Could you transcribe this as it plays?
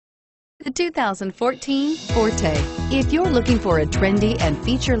The 2014 Forte. If you're looking for a trendy and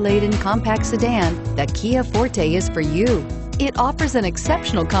feature-laden compact sedan, the Kia Forte is for you. It offers an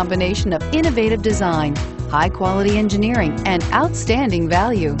exceptional combination of innovative design, high-quality engineering, and outstanding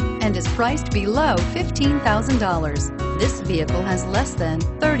value, and is priced below $15,000. This vehicle has less than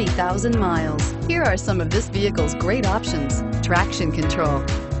 30,000 miles. Here are some of this vehicle's great options: traction control,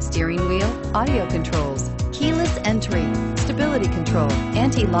 steering wheel audio controls, keyless entry, stability control,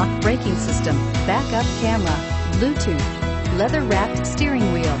 anti-lock braking system, backup camera, Bluetooth, leather-wrapped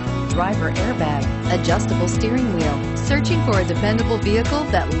steering wheel, driver airbag, adjustable steering wheel. Searching for a dependable vehicle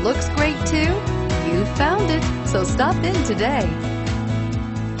that looks great too? You found it, so stop in today.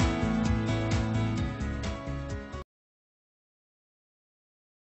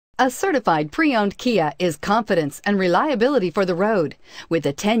 A certified pre-owned Kia is confidence and reliability for the road. With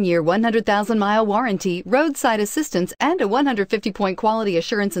a 10-year, 100,000-mile warranty, roadside assistance, and a 150-point quality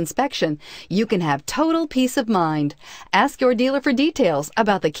assurance inspection, you can have total peace of mind. Ask your dealer for details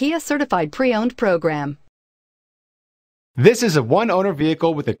about the Kia Certified Pre-Owned program. This is a one-owner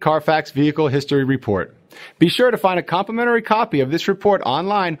vehicle with a Carfax Vehicle History Report. Be sure to find a complimentary copy of this report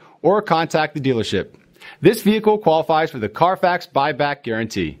online or contact the dealership. This vehicle qualifies for the Carfax Buyback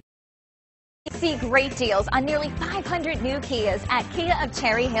Guarantee. See great deals on nearly 500 new Kias at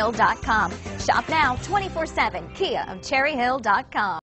KiaofCherryHill.com. Shop now 24/7, KiaofCherryHill.com.